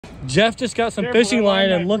Jeff just got some fishing line,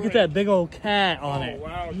 and look at that big old cat on it.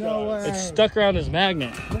 Wow, no way. It's stuck around his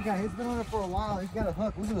magnet. Look at, he's been on it for a while. He's got a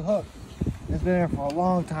hook. Look at the hook. It's been there for a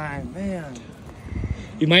long time, man.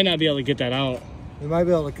 You might not be able to get that out. We might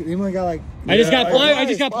be able to. He only got like. I just got pliers. I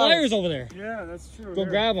just got pliers over there. Yeah, that's true. Go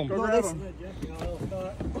grab them. Go grab them.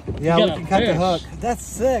 Yeah, You we got can a cut the fish. hook. That's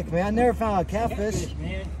sick, man. I never found a catfish.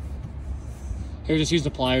 Here, just use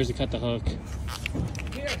the pliers to cut the hook.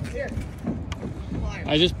 Here.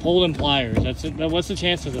 I just pulled in pliers. That's it. What's the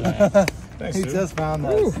chances of that? Thanks, He dude. just found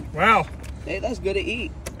those. Wow. Hey, that's good to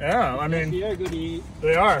eat. Yeah, I mean, They're good to eat.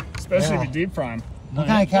 they are, especially Yeah. if you deep fry them. What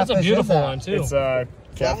kind of That's catfish a beautiful is that? one too. It's a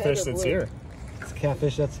catfish that's here. It's a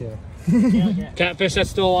catfish that's here. Catfish that's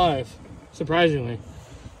still alive, surprisingly.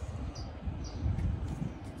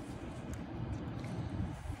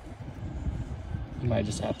 You might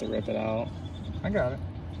just have to rip it out. I got it.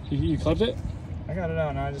 You clipped it? I got it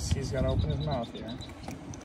out now. He's got to open his mouth here.